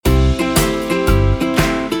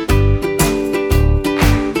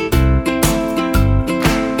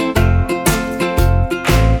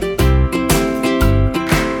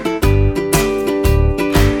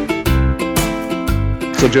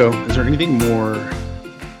Joe, is there anything more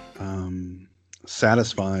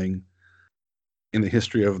satisfying in the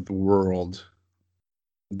history of the world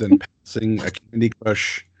than passing a Candy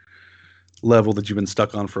Crush level that you've been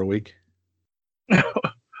stuck on for a week?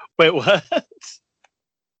 Wait, what?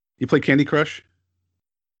 You play Candy Crush?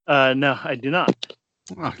 No, I do not.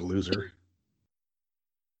 Ah, loser.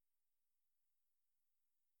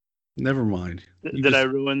 Never mind. Did I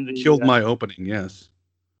ruin the... Killed my opening, yes.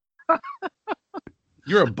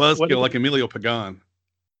 You're a buzzkill like Emilio Pagan.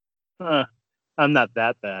 I'm not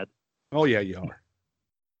that bad. Oh, yeah, you are.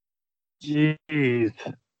 Jeez.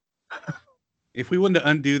 If we wanted to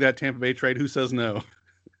undo that Tampa Bay trade, who says no?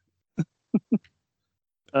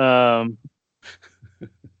 That's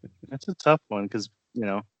a tough one because,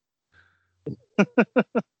 I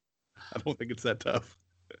don't think it's that tough.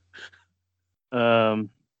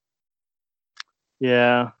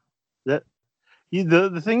 Yeah.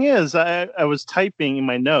 The thing is, I was typing in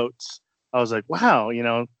my notes. I was like, wow,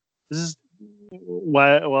 this is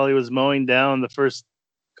while he was mowing down the first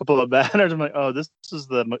couple of batters. I'm like, oh, this is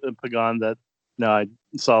the Pagan that I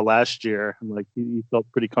saw last year. I'm like, he felt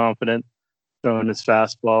pretty confident throwing his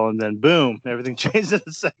fastball, and then boom, everything changed in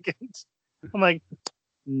a second. I'm like,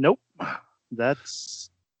 nope, that's.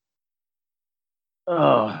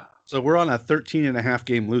 Oh. So we're on a 13.5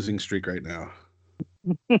 game losing streak right now.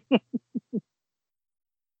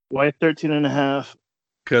 Why 13.5?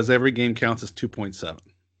 Because every game counts as 2.7.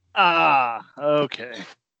 Ah, okay.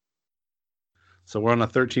 So we're on a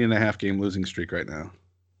 13.5 game losing streak right now.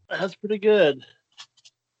 That's pretty good.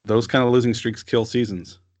 Those kind of losing streaks kill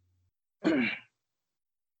seasons. And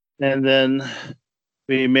then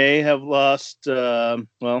we may have lost, our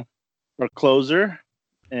closer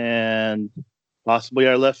and possibly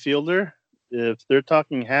our left fielder. If they're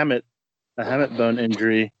talking a Hammett bone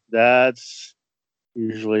injury, that's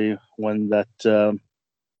usually one that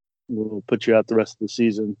will put you out the rest of the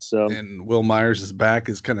season. So, and Will Myers' back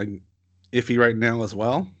is kind of iffy right now as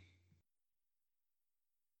well.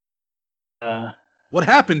 What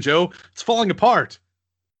happened, Joe? It's falling apart.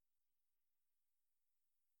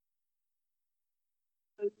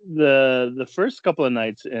 The first couple of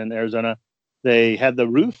nights in Arizona, they had the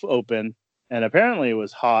roof open, and apparently it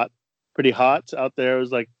was hot, pretty hot out there. It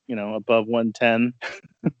was like, above 110.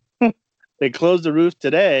 They closed the roof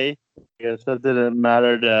today. I guess that didn't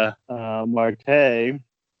matter to Marte.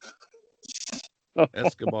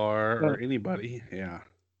 Escobar or anybody. Yeah.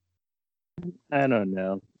 I don't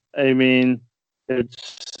know. I mean,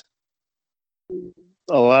 it's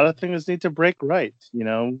a lot of things need to break right.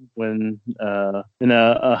 When in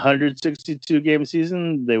a 162 game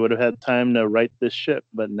season, they would have had time to right this ship.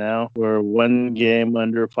 But now we're one game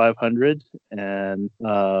under 500, and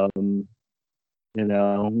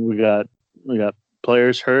we got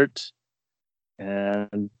players hurt,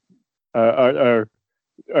 and our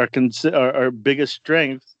biggest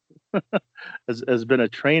strength has been a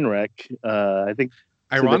train wreck. I think.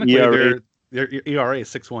 Ironically, their ERA is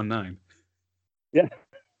 6.19. Yeah.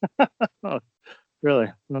 Oh,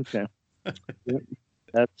 really? Okay.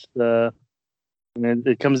 That's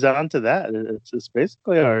it comes down to that. It's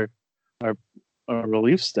basically our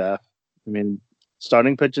relief staff. I mean,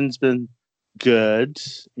 starting pitching's been good.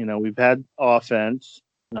 We've had offense,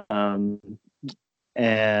 and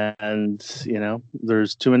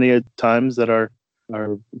there's too many times that our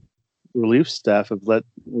relief staff have let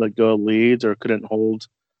go of leads or couldn't hold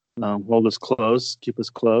us close, keep us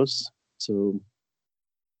close. So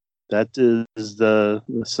that is the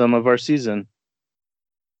sum of our season.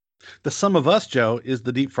 The sum of us, Joe, is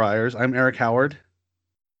the Deep Fryers. I'm Eric Howard.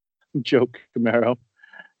 Joe Camaro.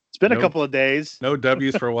 It's been a couple of days. No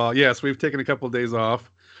W's for a while. Yes, we've taken a couple of days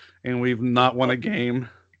off, and we've not won a game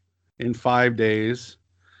in 5 days.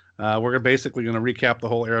 We're basically going to recap the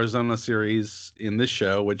whole Arizona series in this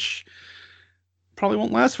show, which probably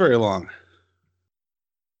won't last very long.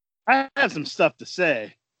 I have some stuff to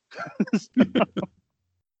say.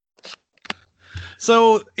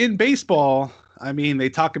 So in baseball, I mean, they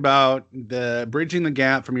talk about the bridging the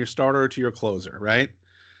gap from your starter to your closer, right?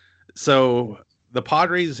 So the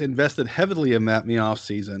Padres invested heavily in that in the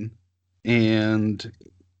offseason. And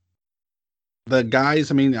the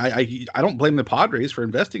guys, I mean, I don't blame the Padres for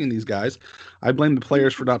investing in these guys. I blame the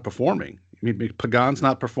players for not performing. I mean, Pagan's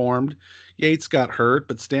not performed. Yates got hurt,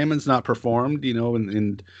 but Stammen's not performed,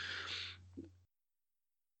 and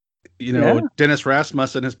Dennis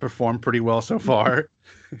Rasmussen has performed pretty well so far.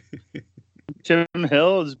 Tim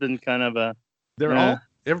Hill has been kind of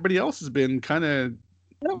everybody else has been kind of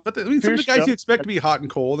But I mean, some of the Pierce guys you Jones- expect to be hot and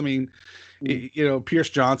cold. I mean, Pierce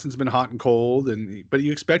Johnson's been hot and cold, but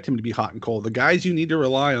you expect him to be hot and cold. The guys you need to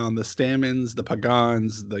rely on, the Stamens, the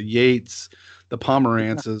Pagans, the Yates, the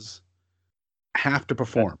Pomerances, have to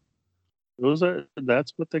perform.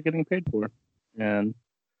 That's what they're getting paid for. And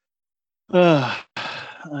I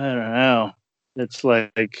don't know. It's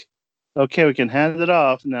like, okay, we can hand it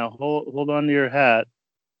off now. Hold on to your hat.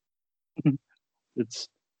 It's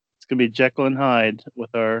gonna be Jekyll and Hyde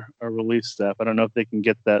with our relief staff. I don't know if they can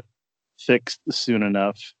get that fixed soon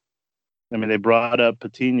enough. I mean, they brought up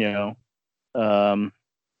Patino, and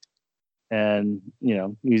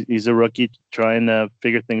he's a rookie trying to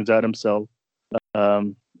figure things out himself.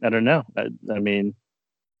 I don't know. I mean,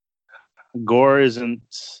 Gore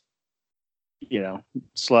isn't,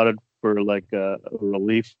 slotted for like a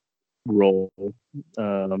relief role.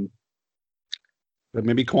 But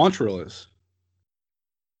maybe Quantrill is.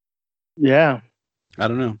 Yeah. I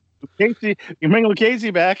don't know. Casey, you bring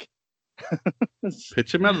Lucchesi back.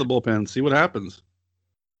 Pitch him out of the bullpen. See what happens.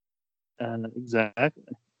 Exactly.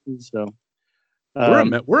 So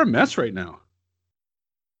we're a mess right now.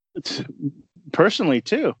 Personally,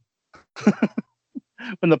 too.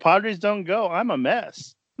 When the Padres don't go, I'm a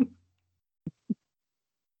mess.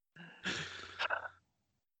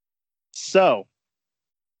 So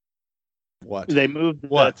what? They moved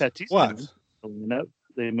Tatis. What?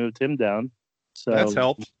 They moved him down. So that's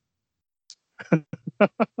helped.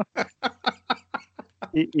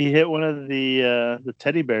 he hit one of the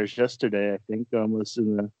teddy bears yesterday. I think almost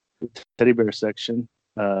in the teddy bear section.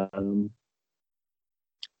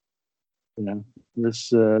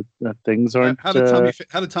 This things aren't. How did Tommy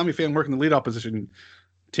Pham work in the leadoff position?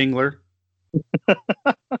 Tingler,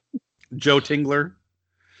 Joe Tingler.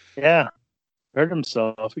 Yeah, hurt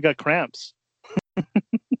himself. He got cramps. Too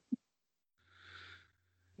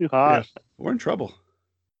hot. Yeah, we're in trouble.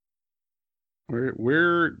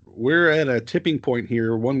 We're at a tipping point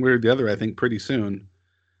here, one way or the other. I think pretty soon,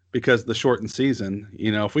 because the shortened season.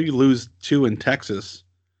 If we lose 2 in Texas,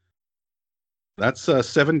 that's a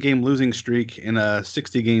 7-game losing streak in a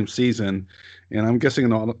 60-game season, and I'm guessing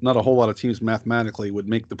not a whole lot of teams mathematically would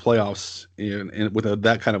make the playoffs with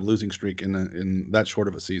that kind of losing streak in that short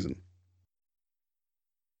of a season.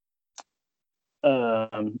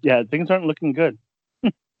 Yeah, things aren't looking good.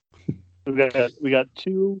 we got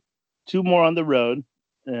two more on the road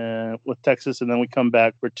with Texas, and then we come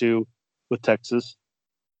back for 2 with Texas.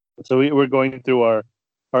 So we're going through our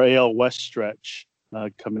AL West stretch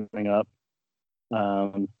coming up.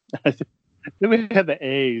 Then we have the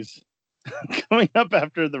A's coming up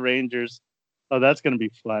after the Rangers. Oh, that's going to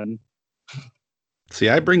be fun. See,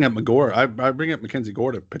 I bring up McGore. I bring up Mackenzie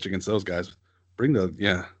Gore to pitch against those guys. It's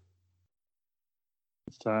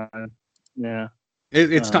time. Yeah.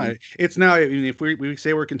 It's time. It's now. I mean, if we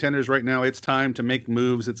say we're contenders right now, it's time to make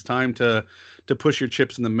moves. It's time to push your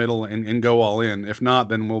chips in the middle and go all in. If not,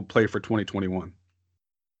 then we'll play for 2021.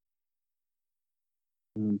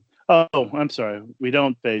 Oh, I'm sorry. We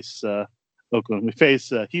don't face Oakland. We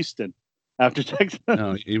face Houston after Texas.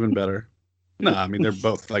 No, even better. No, I mean they're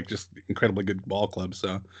both like just incredibly good ball clubs.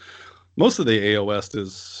 So most of the AL West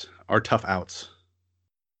are tough outs.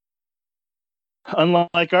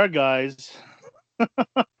 Unlike our guys.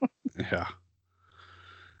 Yeah.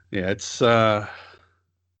 It's our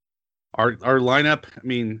lineup. I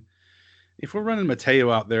mean, if we're running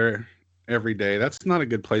Mateo out there every day, that's not a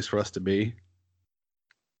good place for us to be.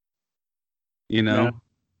 Yeah.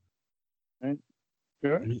 Right.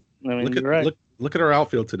 Sure. I mean, you're right. Look at our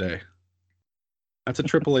outfield today. That's a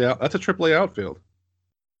AAA That's a AAA outfield.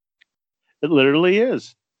 It literally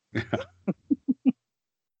is. Yeah.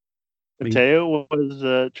 Mateo was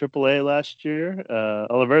AAA last year.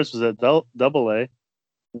 Olivares was at Double A.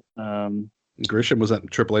 Grisham was at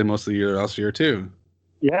AAA most of the year last year too.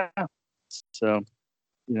 Yeah. So,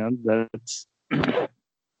 that's a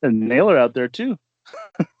nailer out there too.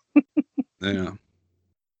 Yeah.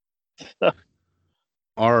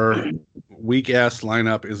 Our weak ass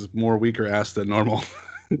lineup is more weaker ass than normal.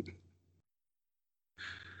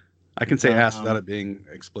 I can say ass without it being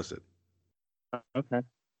explicit. Okay.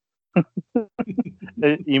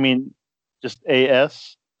 You mean just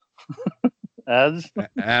AS? As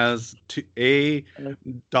to a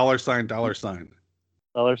 $sign. $sign.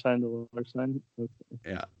 Okay.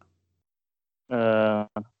 Yeah.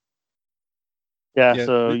 Yeah.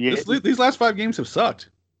 So these last 5 games have sucked.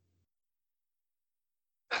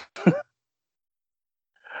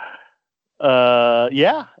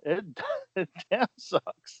 Yeah, it damn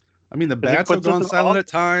sucks. I mean, the bats have gone silent at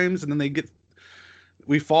times, and then they get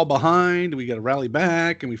we fall behind, we got to rally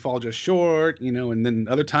back, and we fall just short, and then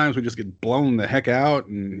other times we just get blown the heck out,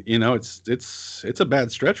 and it's a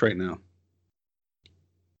bad stretch right now.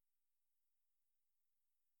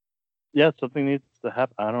 Yeah, something needs to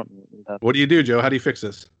happen. I don't know. What do you do, Joe? How do you fix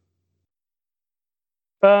this?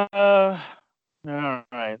 All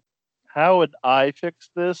right. How would I fix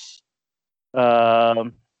this?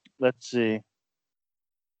 Let's see.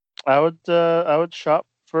 I would shop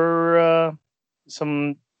for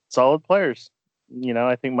some solid players.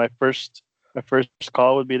 I think my first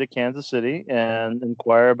call would be to Kansas City and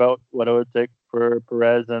inquire about what it would take for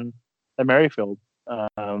Perez and Merrifield.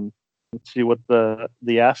 See what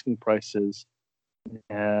the asking price is,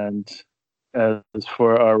 and as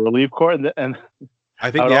for our relief corps, and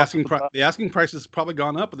I think the asking price has probably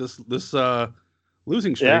gone up with this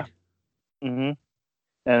losing streak. Yeah. Mm-hmm.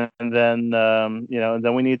 And then and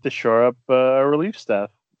then we need to shore up our relief staff,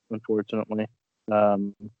 unfortunately. But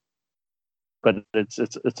it's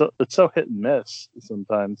so hit and miss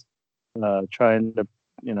sometimes. Trying to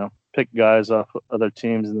pick guys off other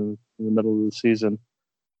teams in the middle of the season.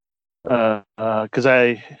 Because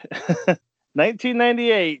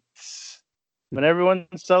 1998, when everyone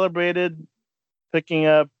celebrated picking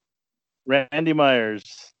up Randy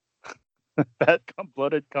Myers, that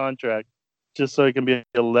bloated contract, just so he can be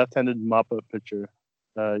a left-handed mop-up pitcher.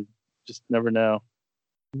 Just never know.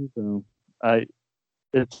 So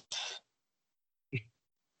it's.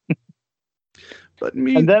 But I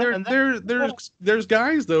mean, there's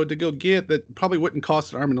guys though to go get that probably wouldn't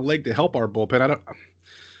cost an arm and a leg to help our bullpen.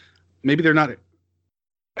 Maybe they're not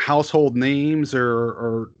household names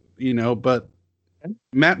or but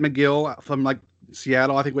Matt McGill from like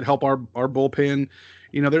Seattle, I think would help our bullpen.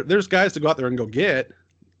 There's guys to go out there and go get,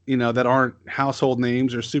 that aren't household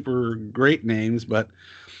names or super great names, but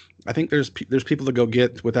I think there's people to go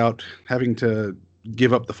get without having to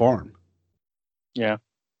give up the farm. Yeah.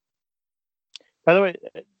 By the way,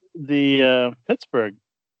 the Pittsburgh,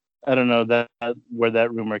 I don't know where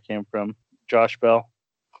that rumor came from. Josh Bell.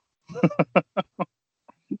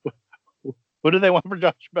 What do they want for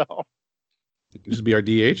Josh Bell? Just be our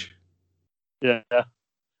DH? Yeah.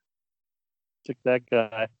 Took that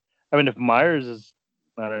guy. I mean, if Myers is,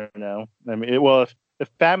 I don't know. I mean, if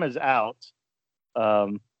Pham is out,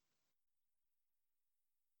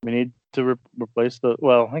 we need to replace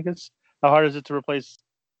I guess, how hard is it to replace,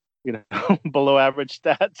 below average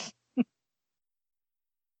stats?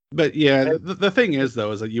 But yeah, the thing is,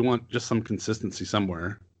 though, is that you want just some consistency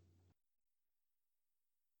somewhere.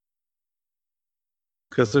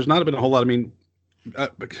 Because there's not been a whole lot. I mean,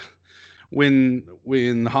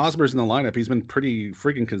 when Hosmer's in the lineup, he's been pretty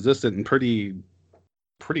freaking consistent and pretty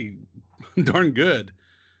darn good,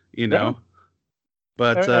 Yeah.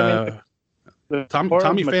 But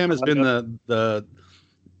Tommy Pham has been the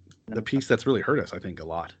piece that's really hurt us, I think, a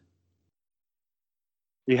lot.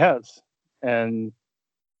 He has, and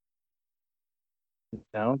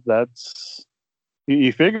that's.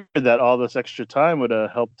 You figured that all this extra time would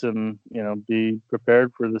have helped him, be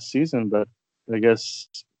prepared for the season. But I guess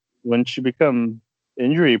once you become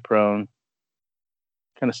injury prone,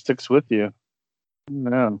 kind of sticks with you.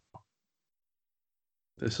 No.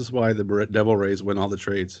 This is why the Devil Rays win all the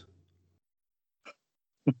trades.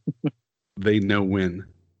 They know when.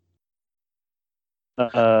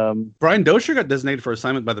 Brian Dozier got designated for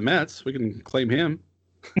assignment by the Mets. We can claim him.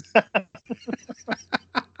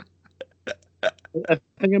 I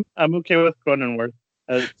think I'm okay with Cronenworth.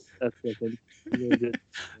 That's really good.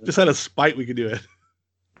 Just out of spite, we could do it.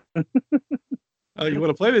 Oh, you want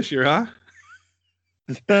to play this year, huh?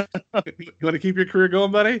 You want to keep your career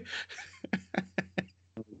going, buddy?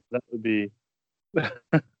 That would be.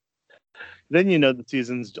 Then the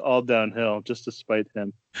season's all downhill just to spite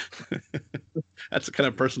him. That's the kind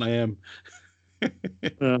of person I am.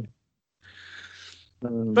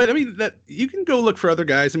 But I mean, that you can go look for other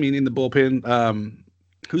guys. I mean, in the bullpen,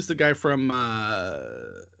 who's the guy from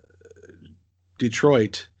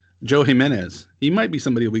Detroit? Joe Jimenez. He might be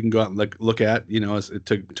somebody we can go out and look at.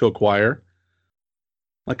 To acquire,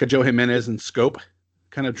 like a Joe Jimenez and Scope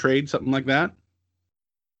kind of trade, something like that.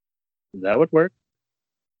 That would work.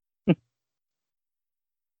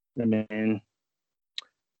 I mean,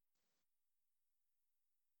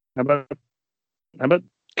 how about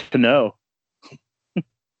Cano?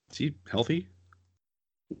 Is he healthy?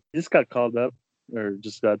 He just got called up or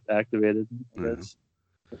just got activated. But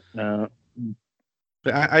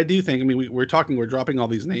I do think. I mean, we're dropping all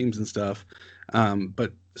these names and stuff,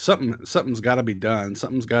 but something's got to be done.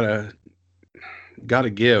 Something's got to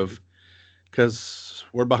give, because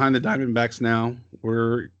we're behind the Diamondbacks now.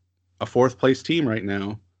 We're a fourth place team right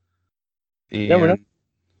now. And yeah,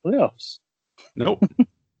 playoffs. Nope.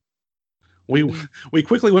 we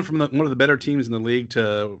quickly went from one of the better teams in the league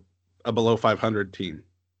to a below 500 team.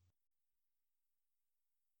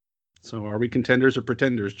 So are we contenders or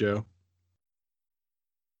pretenders, Joe?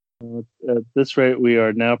 At this rate, we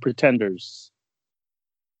are now pretenders.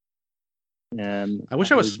 And I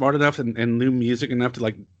wish I was smart enough and knew music enough to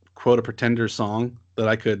like quote a pretender song that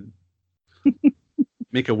I could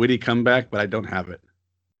make a witty comeback, but I don't have it.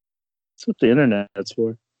 That's what the internet's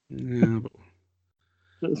for. Yeah,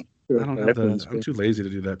 but I don't have the. I'm too lazy to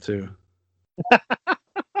do that too.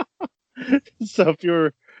 So if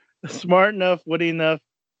you're smart enough, witty enough,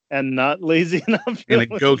 and not lazy enough, and a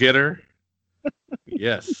go-getter,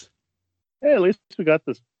 yes. Hey, at least we got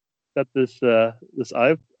this this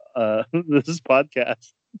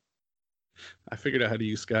podcast. I figured out how to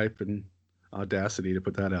use Skype and Audacity to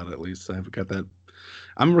put that out. At least I've got that.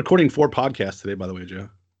 I'm recording 4 podcasts today, by the way, Joe.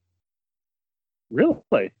 Really?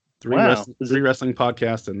 3 wrestling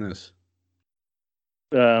podcasts and this.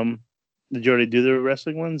 Did you already do the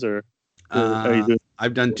wrestling ones, or are you doing?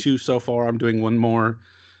 I've done 2 so far. I'm doing 1 more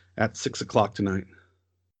at 6:00 tonight.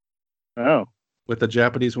 Oh, with a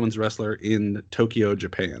Japanese women's wrestler in Tokyo,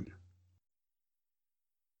 Japan.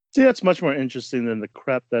 See, that's much more interesting than the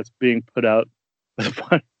crap that's being put out by the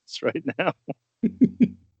podcasts right now.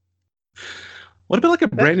 What about like a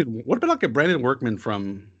Brandon Workman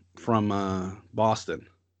from Boston?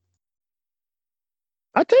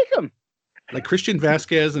 I'll take him. Like Christian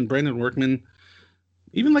Vasquez and Brandon Workman,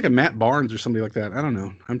 even like a Matt Barnes or somebody like that. I don't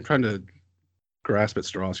know. I'm trying to grasp at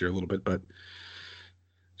straws here a little bit, but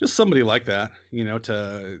just somebody like that,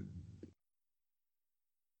 to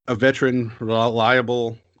a veteran,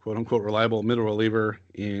 reliable, quote unquote, reliable middle reliever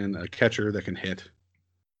and a catcher that can hit.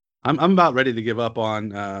 I'm about ready to give up on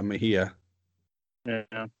Mejia. Yeah.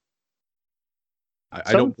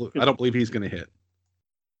 I don't believe he's going to hit.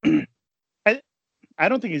 I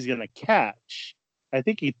don't think he's going to catch. I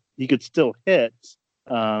think he could still hit,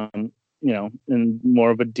 in more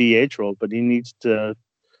of a DH role, but he needs to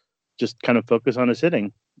just kind of focus on his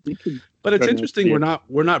hitting. But it's interesting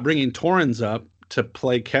we're not bringing Torrens up to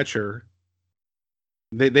play catcher.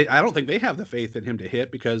 They I don't think they have the faith in him to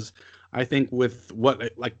hit, because I think with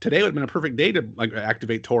what like today would have been a perfect day to like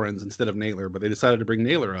activate Torrens instead of Naylor, but they decided to bring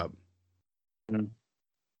Naylor up. Mm-hmm.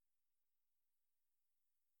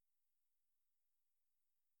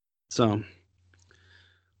 So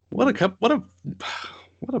what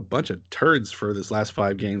a bunch of turds for this last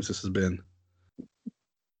 5 games this has been.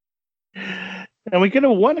 And we could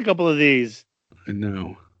have won a couple of these. I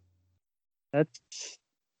know. That's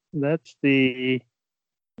the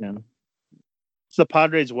it's the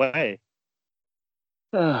Padres way.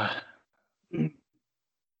 Trying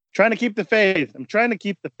to keep the faith. I'm trying to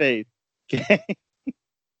keep the faith. Okay.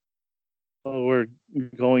 We're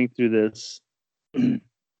going through this.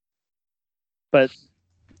 But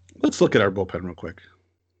let's look at our bullpen real quick.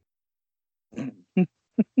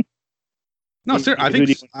 No, sir. I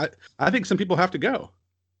think some people have to go.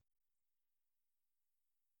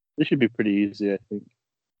 This should be pretty easy, I think.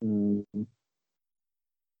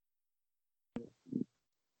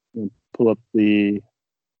 Pull up the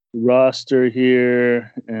roster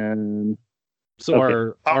here, and so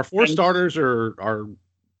okay. Our 4 starters are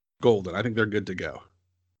golden. I think they're good to go.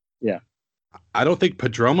 Yeah. I don't think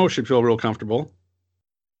Padromo should feel real comfortable.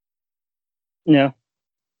 Yeah.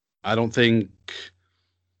 I don't think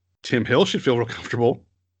Tim Hill should feel real comfortable.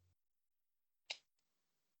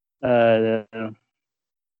 Yeah.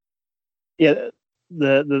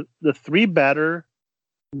 The 3 batter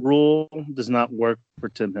rule does not work for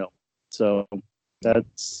Tim Hill. So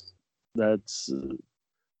that's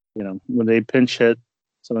when they pinch hit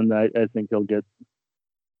someone, I think he'll get.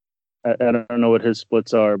 I don't know what his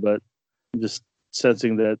splits are, but I'm just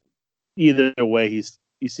sensing that either way he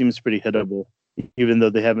seems pretty hittable, even though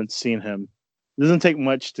they haven't seen him. It doesn't take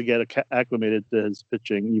much to get acclimated to his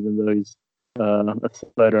pitching, even though he's a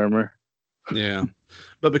slight armor. Yeah,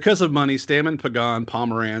 but because of money, Stammen, Pagan,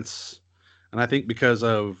 Pomerantz, and I think because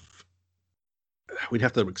of we'd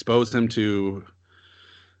have to expose him to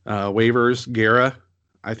waivers, Guerra.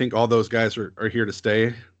 I think all those guys are here to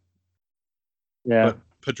stay. Yeah, but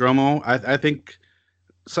Padromo, I think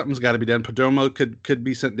something's got to be done. Padromo could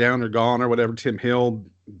be sent down or gone or whatever. Tim Hill,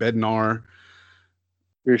 Bednar,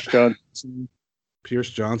 Pierce Johnson.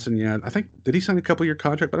 Yeah, I think did he sign a couple-year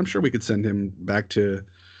contract? But I'm sure we could send him back to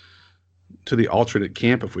the alternate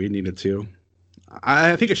camp if we needed to.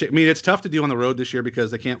 I think it's tough to do on the road this year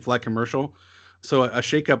because they can't fly commercial, so a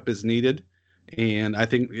shakeup is needed, and I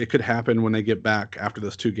think it could happen when they get back after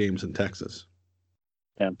those 2 games in Texas.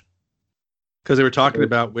 Yeah. because they were talking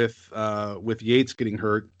about with Yates getting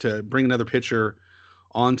hurt, to bring another pitcher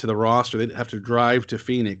onto the roster, they'd have to drive to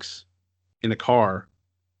Phoenix in a car,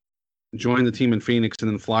 join the team in Phoenix,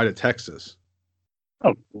 and then fly to Texas.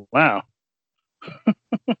 Oh, wow.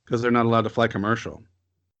 Because they're not allowed to fly commercial.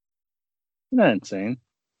 Isn't that insane?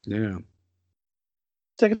 Yeah.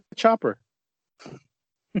 Take a chopper.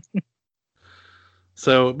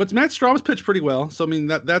 So, but Matt Strom's pitched pretty well. So, I mean,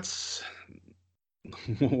 that's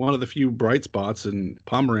one of the few bright spots, and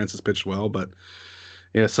Pomerantz has pitched well. But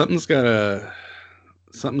yeah, something's got to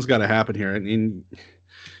happen here. And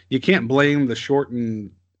you can't blame the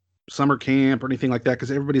shortened summer camp or anything like that, because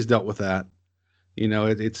everybody's dealt with that.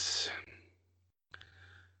 It's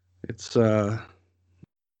all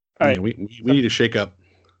right. We need to shake up.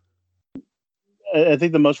 I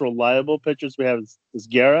think the most reliable pitchers we have is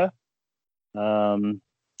Guerra, Pomerantz,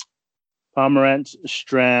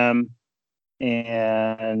 Stram,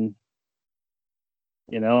 and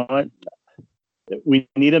you know what? We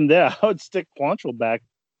need him there. I would stick Quantrill back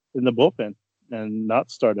in the bullpen and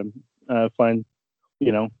not start him. Find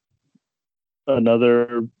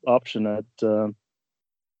another option at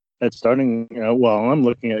starting. Well, I'm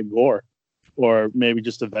looking at Gore, or maybe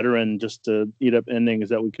just a veteran just to eat up innings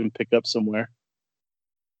that we can pick up somewhere.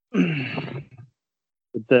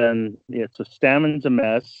 But then, so Stammen's a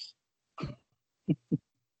mess.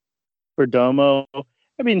 Perdomo,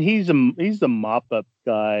 I mean, he's the mop-up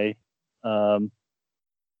guy, and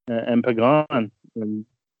Pagan and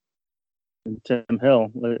Tim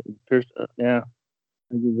Hill. Yeah.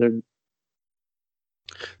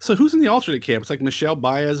 So who's in the alternate camp? It's like Michelle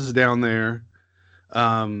Baez is down there.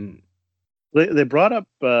 They brought up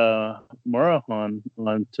Morahan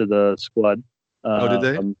onto the squad. Did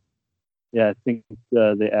they? Yeah, I think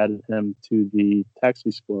they added him to the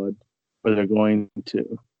taxi squad, where they're going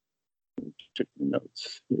to. Check the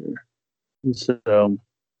notes here. So,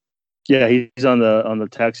 yeah, he's on the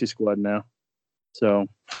taxi squad now. So,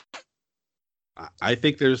 I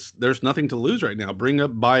think there's nothing to lose right now. Bring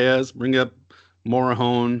up Baez, bring up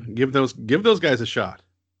Morahan, give those guys a shot.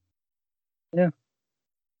 Yeah.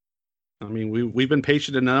 I mean, we've been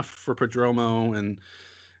patient enough for Perdomo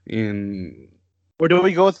and where do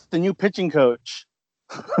we go with the new pitching coach?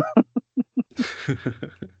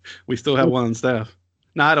 We still have one on staff.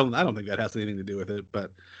 No, I don't think that has anything to do with it,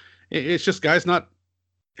 but it's just guys not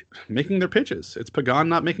making their pitches. It's Pagan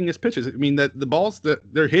not making his pitches. I mean, that the balls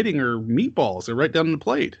that they're hitting are meatballs. They're right down the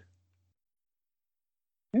plate.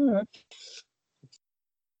 Yeah,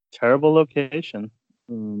 terrible location.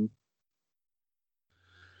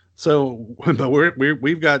 So, but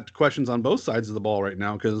we've got questions on both sides of the ball right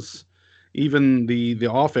now, because even the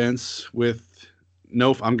offense with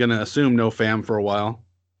I'm going to assume no Pham for a while,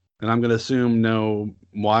 and I'm going to assume no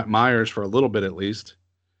Myers for a little bit at least.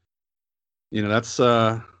 That's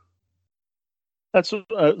so they're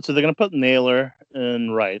going to put Naylor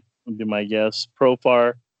in right, would be my guess.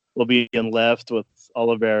 Profar will be in left with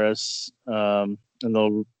Olivares, and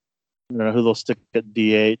they'll who they'll stick at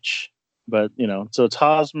DH. But so it's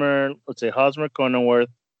Hosmer. Let's say Hosmer, Cronenworth,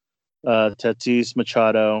 Tatis,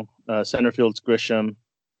 Machado. Center field's Grisham.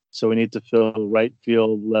 So we need to fill right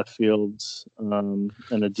field, left fields, and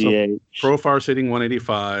a DH. So Profar's hitting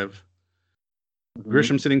 185. Mm-hmm.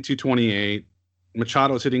 Grisham's hitting 228.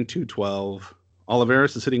 Machado's hitting 212.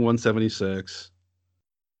 Olivares is hitting 176.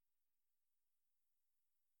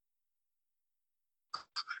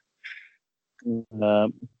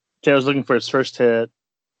 Taylor's looking for his first hit.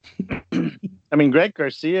 I mean, Greg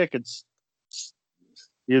Garcia could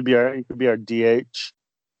be our DH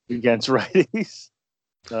against righties,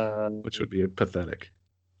 which would be pathetic.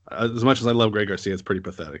 As much as I love Greg Garcia, it's pretty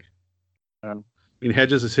pathetic. I mean,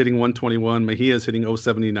 Hedges is hitting 121. Mejia is hitting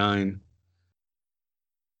 079.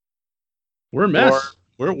 We're a mess.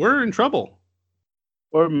 We're in trouble.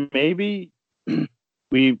 Or maybe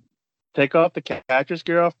we take off the catcher's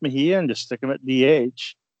gear off Mejia and just stick him at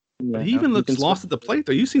DH. But he even looks lost at the plate,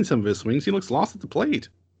 though. You've seen some of his swings. He looks lost at the plate.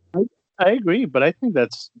 I agree, but I think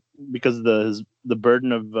that's because of the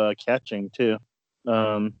burden of catching too.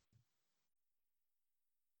 I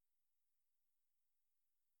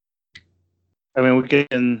mean, we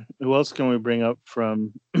can. Who else can we bring up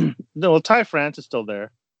from? No, well, Ty France is still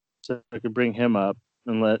there, so I could bring him up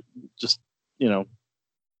and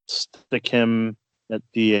stick him at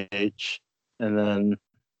DH, and then.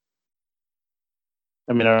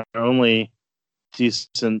 I mean, our only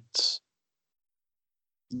decent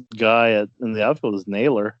guy in the outfield is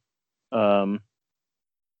Naylor. Well,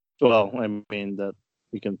 I mean, that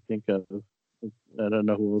we can think of. I don't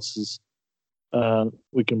know who else is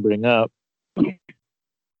we can bring up. We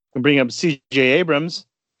can bring up C.J. Abrams.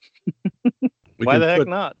 We Why can the heck put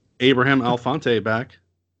not? Abraham Alphonte back.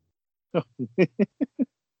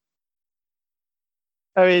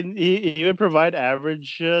 I mean, he would provide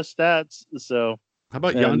average stats. So, How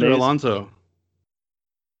about Yonder maybe, Alonso?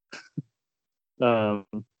 um,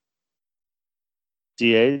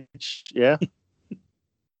 DH, yeah.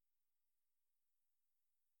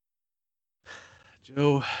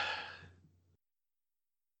 Joe,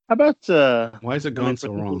 How about why has it gone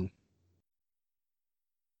so wrong?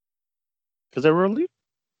 Because they're relief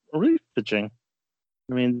pitching.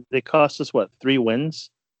 I mean, they cost us what, 3 wins?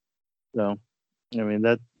 So, I mean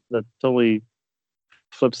that totally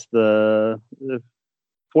flips the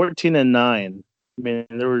 14-9. I mean,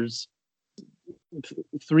 there was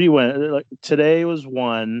 3 wins. Like today was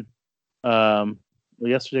 1.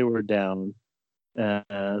 Yesterday we were down.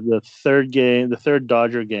 The third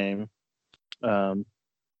Dodger game,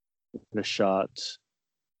 a shot,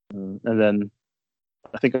 and then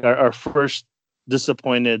I think our first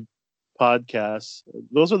disappointed podcast.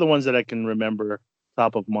 Those are the ones that I can remember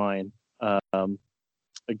top of mind,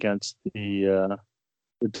 against the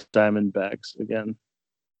Diamondbacks again.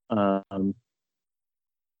 Or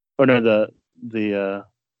no, the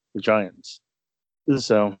Giants.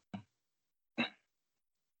 So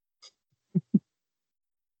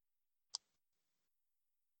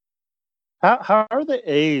how are the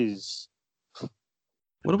A's?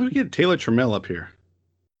 What if we get Taylor Trammell up here?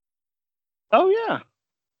 Oh yeah,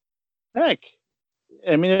 heck.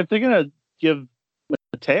 I mean, if they're gonna give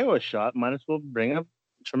Mateo a shot, might as well bring up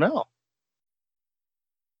Trammell.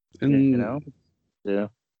 And You know, yeah.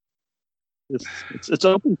 It's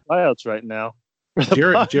open tryouts right now.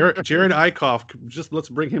 Jared Eichhoff, just let's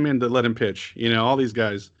bring him in to let him pitch. You know, all these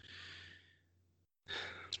guys.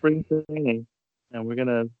 Spring training, and we're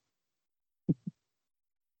gonna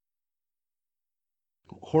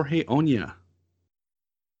Jorge Oña.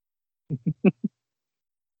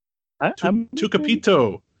 I'm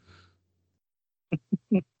Tucapito.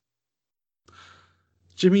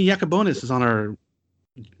 Jimmy Yacobonis is on our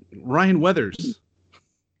Ryan Weathers.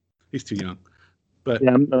 He's too young, but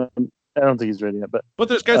yeah, I don't think he's ready yet. But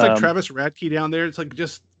there's guys like Travis Radke down there. It's like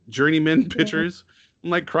just journeyman pitchers. I'm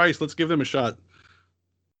like, Christ, let's give them a shot.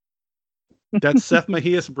 That Seth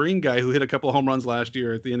Mejias Breen guy who hit a couple of home runs last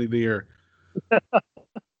year at the end of the year.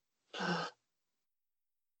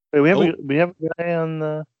 Wait, we have a guy on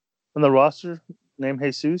the roster named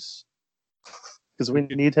Jesus because we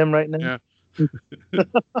need him right now. Yeah.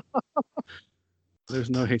 There's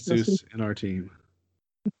no Jesus in our team.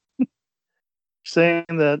 Saying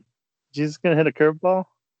that Jesus is gonna hit a curveball.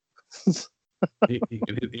 he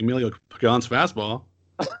can hit Emilio Pagan's fastball.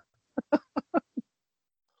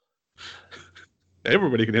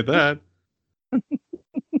 Everybody can hit that.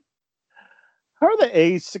 How are the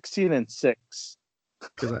A's 16-6?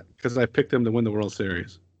 Because I picked them to win the World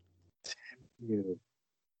Series.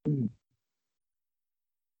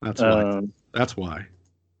 That's why. That's why.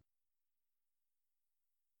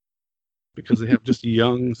 Because they have just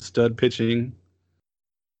young stud pitching.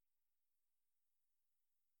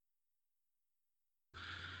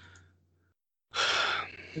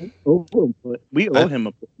 We owe them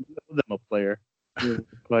a player. Who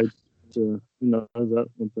knows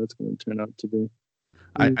what that's going to turn out to be.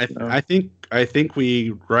 I think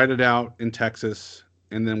we write it out in Texas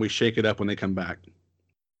and then we shake it up when they come back.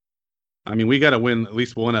 I mean, we got to win at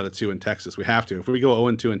least 1 out of 2 in Texas. We have to. If we go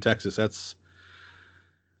 0-2 in Texas, that's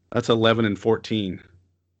 11-14,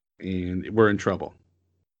 and we're in trouble.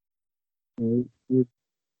 All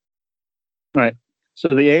right. So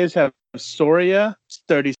the A's have Soria,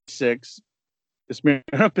 36.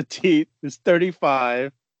 Yasmani Petit is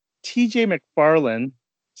 35. TJ McFarland,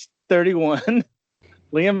 31.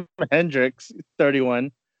 Liam Hendricks,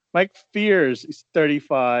 31. Mike Fears is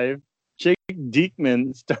 35. Jake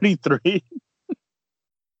Diekman is 33.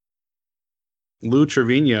 Lou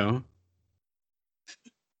Trevino.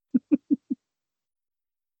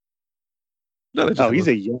 He's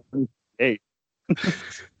a young 8.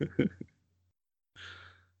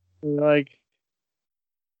 Like,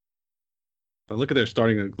 but look at their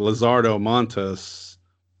starting: Luzardo, Montas,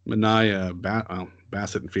 Minaya,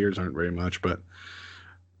 Bassett, and Fears aren't very much, but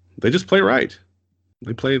they just play right.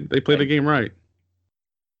 They play the game right.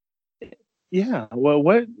 Yeah. Well,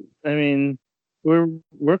 I mean,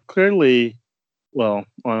 we're clearly, well,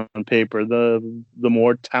 on paper, the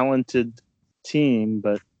more talented team,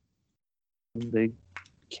 but they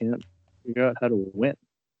can't figure out how to win.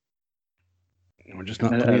 We're just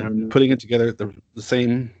not putting it together at the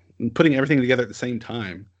same, putting everything together at the same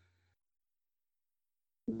time.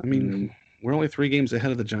 I mean, we're only 3 games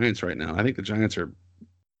ahead of the Giants right now. I think the Giants are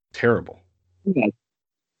terrible. Yeah.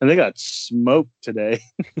 and they got smoked today.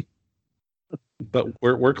 But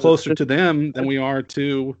we're closer to them than we are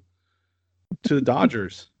to the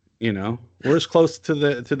Dodgers. You know, we're as close to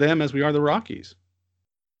them as we are the Rockies.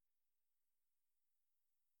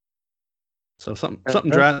 So something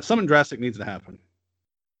drastic needs to happen.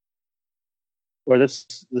 Or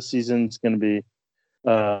this season's going to be,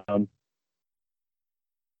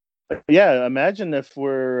 yeah. Imagine if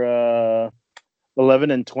we're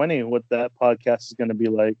 11-20, what that podcast is going to be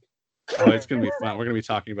like. Oh, it's going to be fun. We're going to be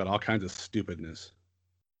talking about all kinds of stupidness.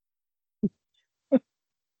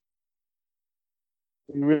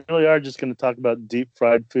 We really are just going to talk about deep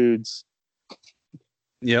fried foods.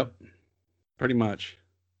 Yep, pretty much.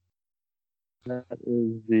 That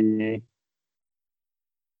is the.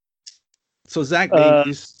 So Zach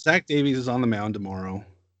Davies is on the mound tomorrow.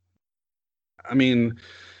 I mean,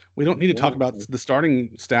 we don't need to talk about the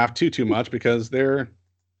starting staff too much because they're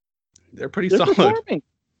pretty solid. Performing.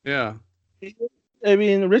 Yeah. I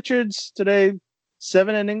mean, Richards today,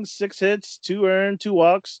 7 innings, 6 hits, 2 earned, 2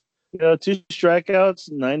 walks, 2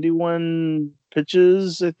 strikeouts, 91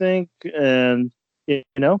 pitches, I think, and he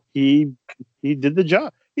did the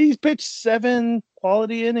job. He's pitched 7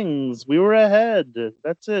 quality innings. We were ahead.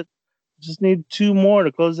 That's it. Just need 2 more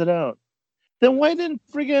to close it out. Then why didn't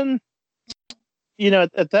friggin',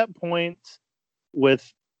 at that point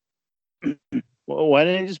with, why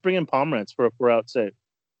didn't he just bring in Pomeranz for a 4-out save?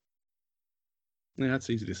 Yeah, that's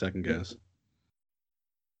easy to second guess.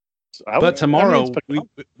 But tomorrow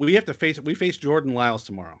we face Jordan Lyles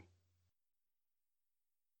tomorrow.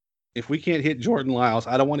 If we can't hit Jordan Lyles,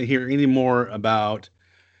 I don't want to hear any more about,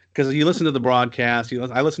 because you listen to the broadcast.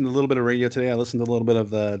 I listened to a little bit of radio today. I listened to a little bit of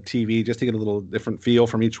the TV just to get a little different feel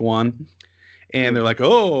from each one. And they're like,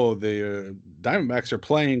 "Oh, the Diamondbacks are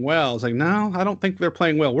playing well." It's like, no, I don't think they're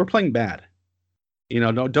playing well. We're playing bad.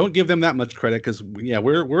 Don't give them that much credit because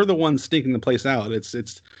we're the ones stinking the place out.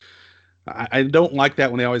 I don't like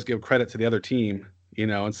that when they always give credit to the other team.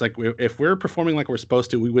 It's like if we're performing like we're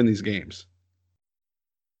supposed to, we win these games.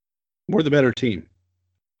 We're the better team.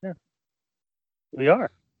 Yeah, we are.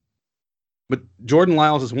 But Jordan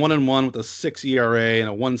Lyles is 1-1 with a 6 ERA and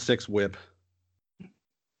a 1.6 WHIP.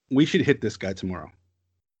 We should hit this guy tomorrow.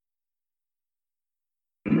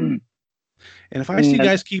 And if I see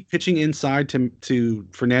guys keep pitching inside to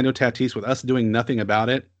Fernando Tatis with us doing nothing about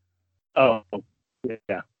it. Oh,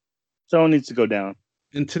 yeah. Someone needs to go down.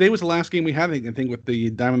 And today was the last game we had, I think, with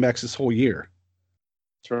the Diamondbacks this whole year.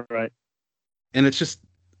 That's right. And it just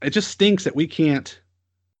stinks that we can't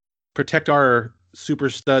protect our super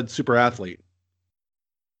stud, super athlete.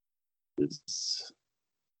 It's,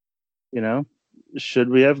 should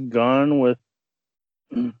we have gone with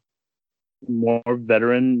more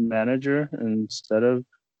veteran manager instead of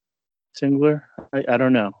Tingler? I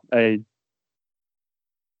don't know. I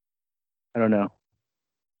don't know.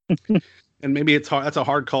 And maybe it's hard. That's a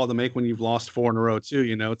hard call to make when you've lost 4 in a row too.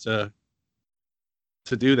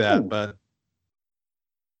 To do that. But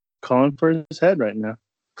calling for his head right now.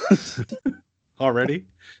 Already.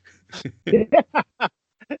 It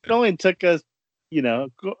only took us,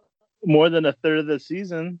 more than a third of the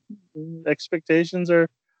season. Expectations are.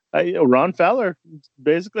 Ron Fowler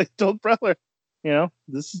basically told Preller,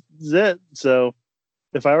 this is it. So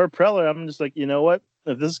if I were Preller, I'm just like, you know what?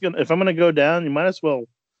 If I'm gonna go down, you might as well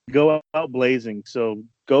go out blazing. So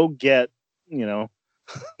go get,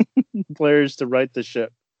 players to right the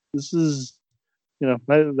ship. This is,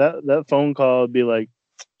 that phone call would be like,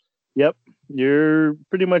 yep, you're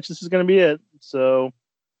pretty much, this is gonna be it. So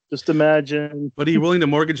just imagine. But are you willing to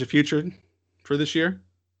mortgage a future for this year?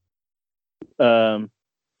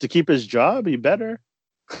 To keep his job, he better.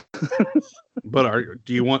 But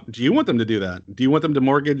do you want them to do that? Do you want them to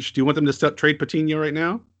mortgage? Do you want them to trade Patino right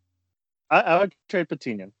now? I would trade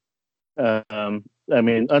Patino.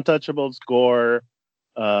 Untouchables, Gore,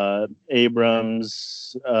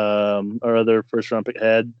 Abrams, our other first round pick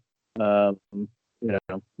head.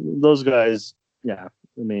 Those guys. Yeah,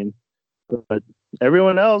 but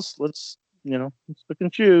everyone else, let's pick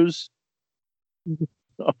and choose.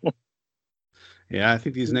 Yeah, I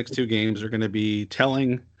think these next 2 games are going to be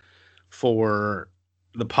telling for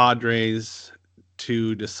the Padres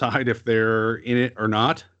to decide if they're in it or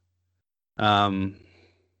not.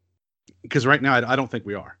 Because right now, I don't think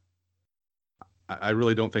we are. I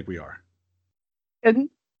really don't think we are. And,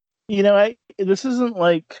 this isn't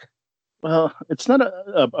like, well, it's not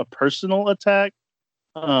a personal attack,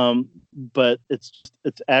 but it's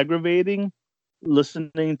aggravating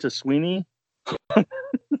listening to Sweeney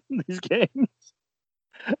these games.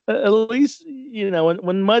 At least,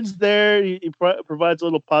 when Mud's there, he provides a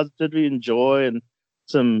little positivity and joy and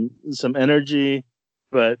some energy.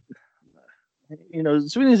 but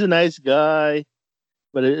Sweeney's a nice guy,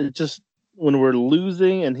 but it just when we're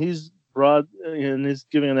losing and he's broad and he's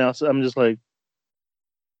giving an analysis, I'm just like,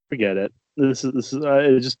 forget it. This is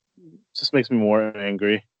it just makes me more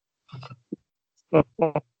angry.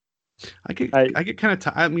 I get kind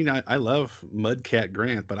of I mean, I love Mudcat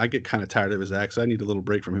Grant, but I get kind of tired of his acts. I need a little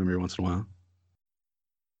break from him every once in a while.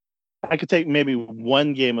 I could take maybe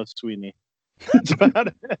one game of Sweeney. That's about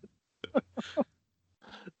it.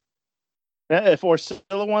 If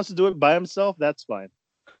Orsillo wants to do it by himself, that's fine.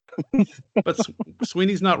 But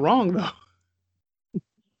Sweeney's not wrong, though.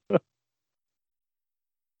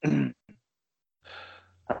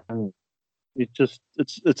 It's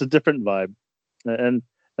a different vibe, and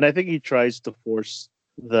I think he tries to force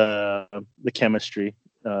the chemistry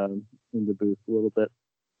in the booth a little bit.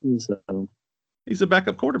 So he's a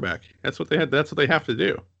backup quarterback. That's what they have to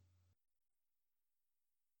do.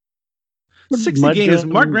 60 games.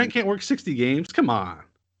 Mark Grant can't work 60 games. Come on.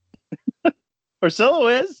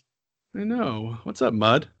 Orsillo is. I know. What's up,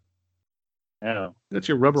 Mud? Yeah. That's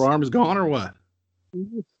your rubber arm is gone or what?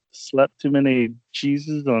 Slept too many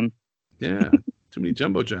cheeses on. Yeah. Too many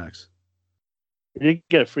Jumbo Jacks. You did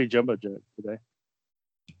get a free Jumbo Jack today.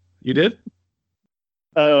 You did?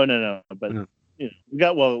 Oh, no. But we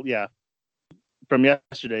got, from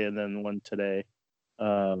yesterday and then one today.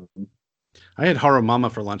 I had Haro Mama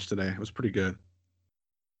for lunch today. It was pretty good.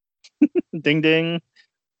 Ding ding.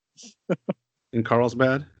 In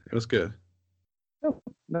Carlsbad, it was good. Oh,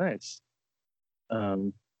 nice.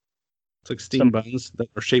 It's like steamed buns that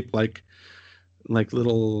are shaped like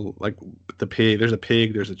little, like the pig. There's a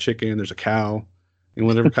pig, there's a chicken, there's a cow, and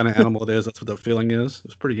whatever kind of animal it is, that's what the filling is.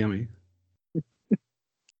 It's pretty yummy.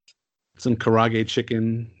 Some karage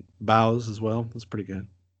chicken bows as well. It's pretty good.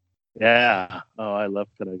 Yeah. Oh, I love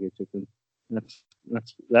karage chicken.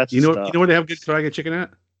 That's you know where they have good karage chicken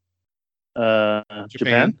at?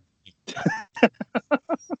 Japan.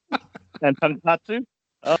 And tonkatsu.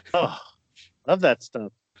 Oh, love that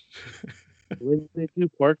stuff. Where do they do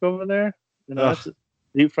pork over there? That's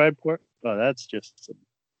deep fried pork. Oh, that's just some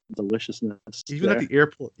deliciousness. Even there. At the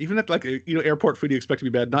airport, even at airport food, you expect to be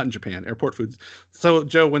bad. Not in Japan. Airport foods. So,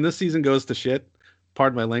 Joe, when this season goes to shit,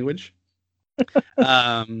 pardon my language.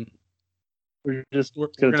 We're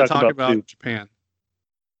going to talk about Japan.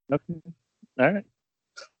 Okay. All right.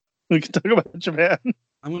 We can talk about Japan.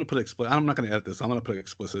 I'm going to put explicit. I'm not going to edit this. I'm going to put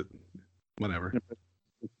explicit. Whatever.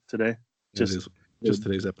 Today. Just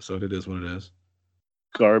today's episode. It is what it is.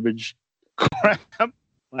 Garbage. Crap.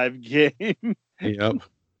 Live game. Yep.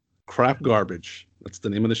 Crap garbage. That's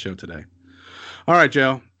the name of the show today. All right,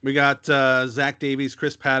 Joe. We got Zach Davies,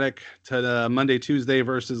 Chris Paddock to Monday, Tuesday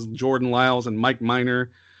versus Jordan Lyles and Mike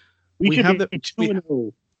Minor. We have the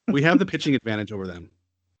pitching advantage over them.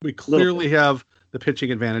 We clearly have the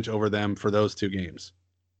pitching advantage over them for those two games.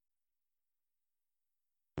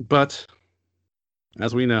 But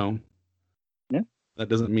as we know, that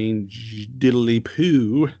doesn't mean diddly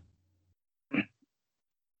poo.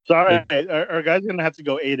 Sorry, our guy's gonna have to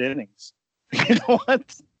go 8 innings. You know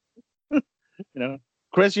what?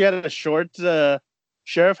 Chris, you had a short.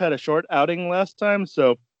 Sheriff had a short outing last time,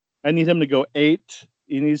 so I need him to go 8.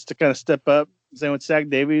 He needs to kind of step up. Same with Zach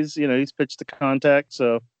Davies. He's pitched to contact,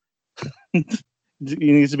 so he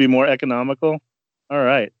needs to be more economical. All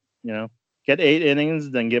right, get 8 innings,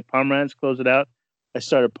 then get Pomeranz, close it out. I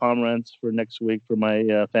started Pomeranz for next week for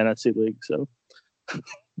my fantasy league. So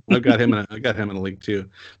I got him in a league too.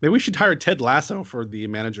 Maybe we should hire Ted Lasso for the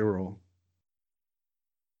manager role.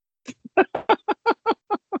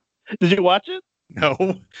 Did you watch it? No,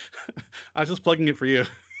 I was just plugging it for you.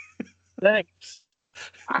 Thanks.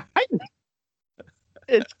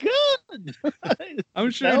 It's good.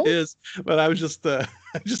 I'm sure it is, but I was just I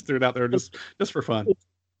just threw it out there just for fun.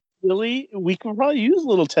 Really, we can probably use a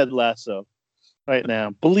little Ted Lasso right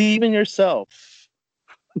now. Believe in yourself.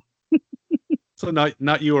 So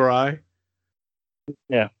not you or I.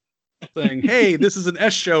 Yeah. Saying, hey, this is an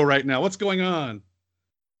S show right now. What's going on?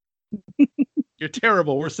 You're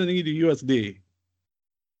terrible. We're sending you to USD.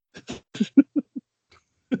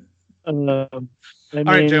 All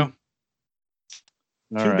right, Joe.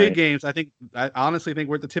 Two big games. I honestly think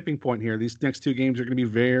we're at the tipping point here. These next 2 games are going to be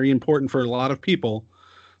very important for a lot of people.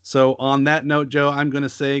 So on that note, Joe, I'm going to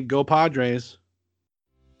say go Padres.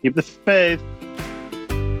 Keep the faith.